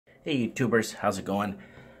Hey YouTubers, how's it going?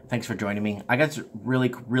 Thanks for joining me. I got this really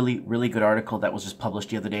good article that was just published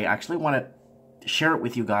the other day. I actually want to share it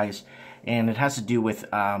with you guys, and it has to do with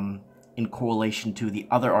in correlation to the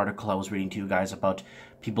other article I was reading to you guys about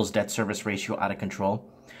people's debt service ratio out of control.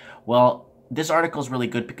 Well, this article is really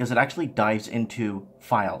good because it actually dives into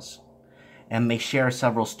files, and they share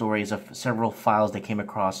several stories of several files they came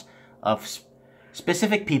across of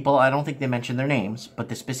specific people. I don't think they mention their names, but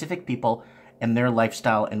the specific people and their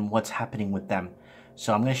lifestyle and what's happening with them.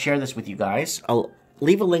 So I'm going to share this with you guys. I'll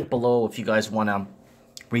leave a link below if you guys want to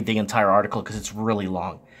read the entire article because it's really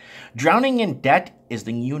long. Drowning in debt is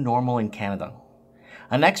the new normal in Canada.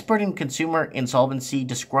 An expert in consumer insolvency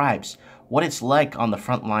describes what it's like on the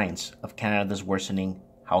front lines of Canada's worsening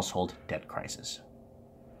household debt crisis.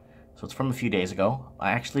 So it's from a few days ago.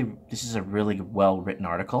 This is a really well-written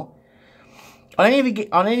article. On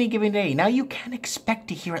any given day, now you can expect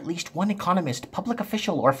to hear at least one economist, public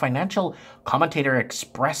official, or financial commentator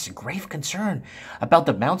express grave concern about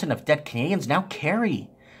the mountain of debt Canadians now carry.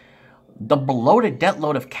 The bloated debt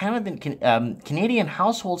load of Canadian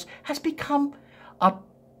households has become a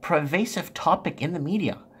pervasive topic in the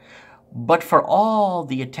media. But for all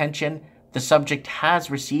the attention the subject has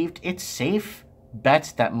received, it's safe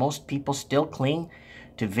bet that most people still cling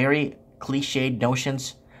to very cliched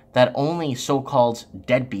notions that only so-called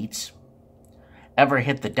deadbeats ever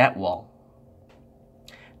hit the debt wall.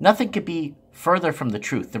 Nothing could be further from the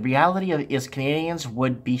truth. The reality is Canadians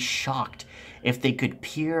would be shocked if they could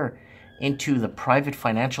peer into the private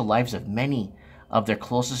financial lives of many of their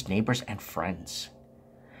closest neighbors and friends.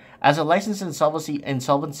 As a licensed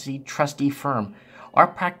insolvency trustee firm, our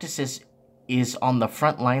practice is on the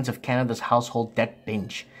front lines of Canada's household debt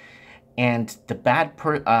binge and the bad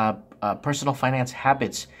personal finance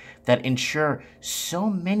habits that ensure so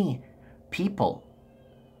many people,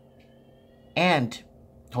 and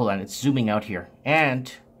hold on, it's zooming out here,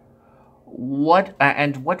 and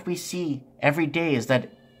what we see every day is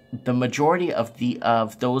that the majority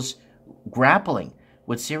of those grappling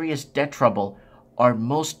with serious debt trouble are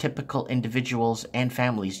most typical individuals and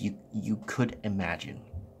families you could imagine.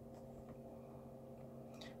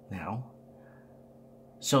 Now,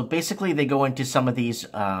 so basically they go into some of these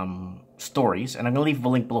stories, and I'm going to leave a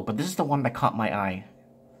link below, but this is the one that caught my eye.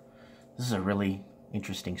 This is a really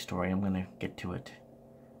interesting story. I'm going to get to it.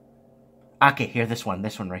 Okay, here, this one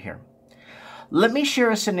right here. Let me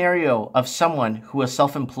share a scenario of someone who is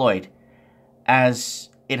self-employed, as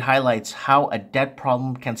it highlights how a debt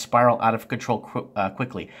problem can spiral out of control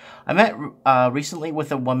quickly. I met recently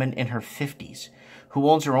with a woman in her 50s who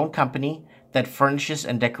owns her own company that furnishes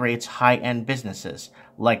and decorates high-end businesses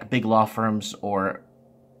like big law firms, or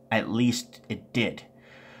at least it did.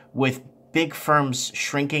 With big firms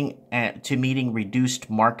shrinking to meeting reduced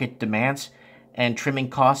market demands and trimming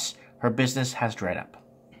costs, her business has dried up.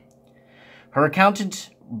 Her accountant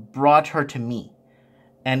brought her to me,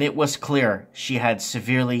 and it was clear she had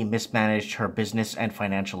severely mismanaged her business and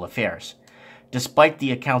financial affairs, despite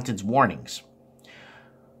the accountant's warnings.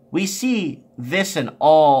 We see this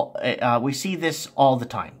all the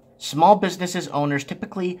time. Small businesses owners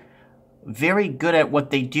typically very good at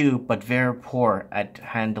what they do, but very poor at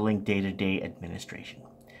handling day-to-day administration.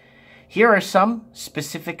 Here are some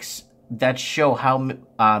specifics that show how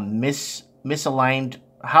misaligned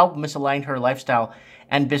her lifestyle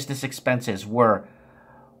and business expenses were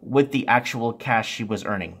with the actual cash she was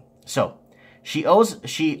earning. So, she owns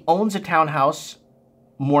a townhouse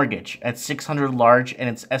mortgage at $600 large, and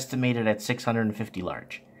it's estimated at $650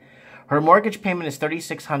 large. Her mortgage payment is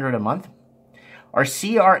 $3,600 a month. Our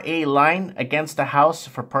CRA line against the house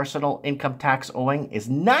for personal income tax owing is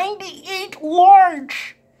 $98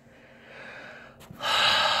 large.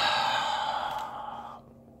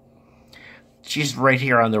 She's right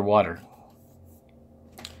here underwater.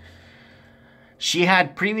 She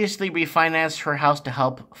had previously refinanced her house to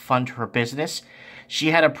help fund her business.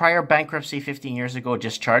 She had a prior bankruptcy 15 years ago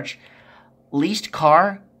discharged. Leased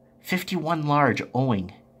car, 51 large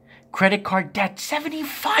owing. Credit card debt,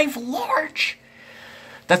 75 large.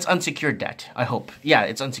 That's unsecured debt, I hope. Yeah,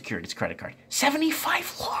 it's unsecured, it's credit card.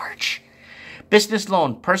 75 large. Business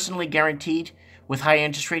loan, personally guaranteed with high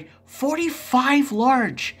interest rate, 45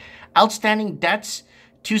 large. Outstanding debts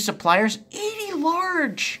to suppliers, 80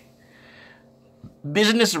 large.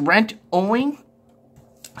 Business rent owing,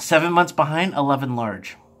 7 months behind, 11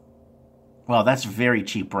 large. Well, that's very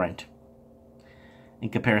cheap rent in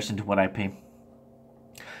comparison to what I pay.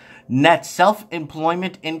 Net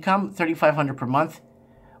self-employment income, $3,500 per month,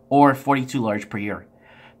 or 42 large per year.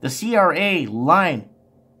 The CRA line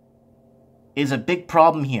is a big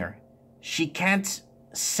problem here. She can't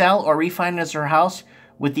sell or refinance her house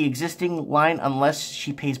with the existing line unless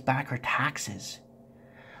she pays back her taxes.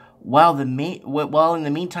 While in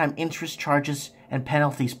the meantime, interest charges and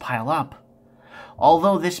penalties pile up.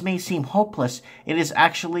 Although this may seem hopeless, it is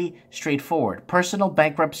actually straightforward. Personal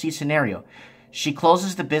bankruptcy scenario. She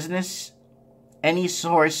closes the business. Any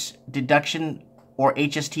source deduction or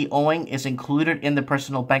HST owing is included in the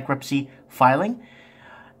personal bankruptcy filing,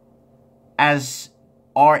 as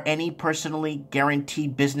are any personally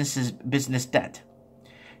guaranteed business debt.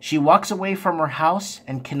 She walks away from her house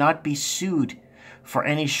and cannot be sued for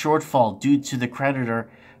any shortfall due to the creditor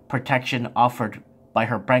protection offered by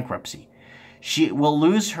her bankruptcy. She will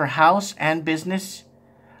lose her house and business,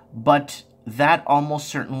 but that almost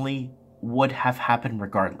certainly would have happened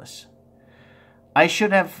regardless. I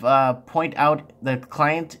should have point out the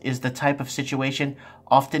client is the type of situation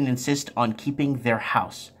often insist on keeping their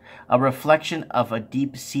house, a reflection of a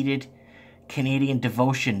deep-seated Canadian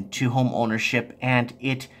devotion to home ownership, and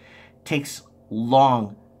it takes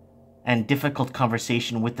long and difficult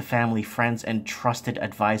conversation with the family, friends, and trusted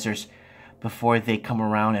advisors before they come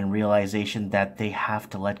around and realization that they have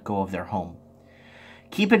to let go of their home.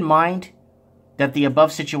 Keep in mind that the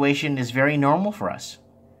above situation is very normal for us.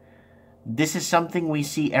 This is something we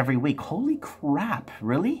see every week. Holy crap,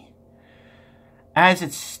 really?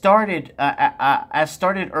 Stated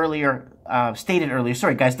earlier,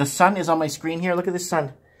 sorry guys, the sun is on my screen here. Look at the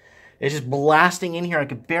sun. It's just blasting in here. I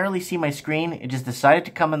could barely see my screen. It just decided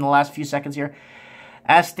to come in the last few seconds here.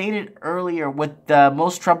 As stated earlier, with the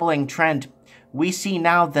most troubling trend, we see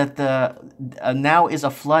now that now is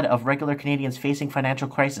a flood of regular Canadians facing financial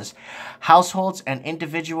crisis. Households and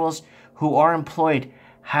individuals who are employed,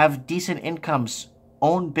 have decent incomes,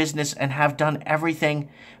 own business, and have done everything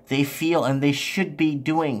they feel and they should be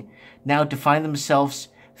doing now to find themselves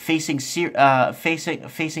facing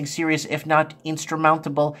serious, if not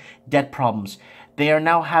insurmountable, debt problems. They are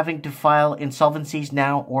now having to file insolvencies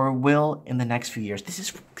now or will in the next few years. This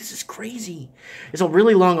is crazy. It's a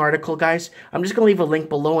really long article, guys. I'm just going to leave a link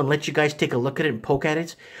below and let you guys take a look at it and poke at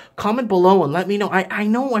it. Comment below and let me know. I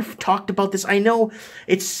know I've talked about this. I know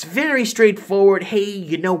it's very straightforward. Hey,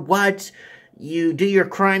 you know what? You do your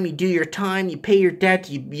crime, you do your time, you pay your debt,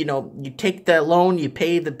 you take the loan, you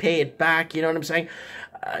pay it back, you know what I'm saying?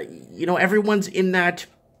 Everyone's in that,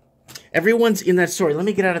 sorry, let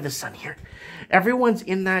me get out of the sun here. Everyone's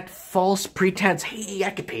in that false pretense, hey,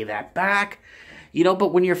 I could pay that back.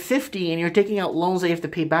 But when you're 50 and you're taking out loans that you have to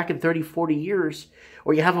pay back in 30, 40 years,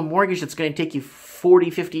 or you have a mortgage that's going to take you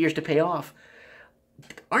 40, 50 years to pay off,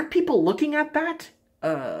 aren't people looking at that?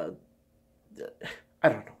 I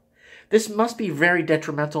don't know. This must be very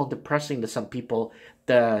detrimental and depressing to some people,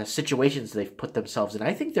 the situations they've put themselves in.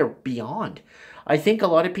 I think they're beyond. I think a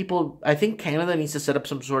lot of people, I think Canada needs to set up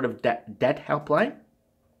some sort of debt helpline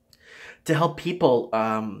to help people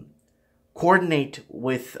coordinate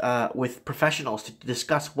with professionals to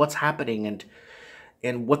discuss what's happening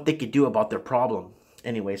and what they could do about their problem.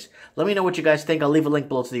 Anyways, let me know what you guys think. I'll leave a link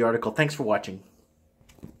below to the article. Thanks for watching.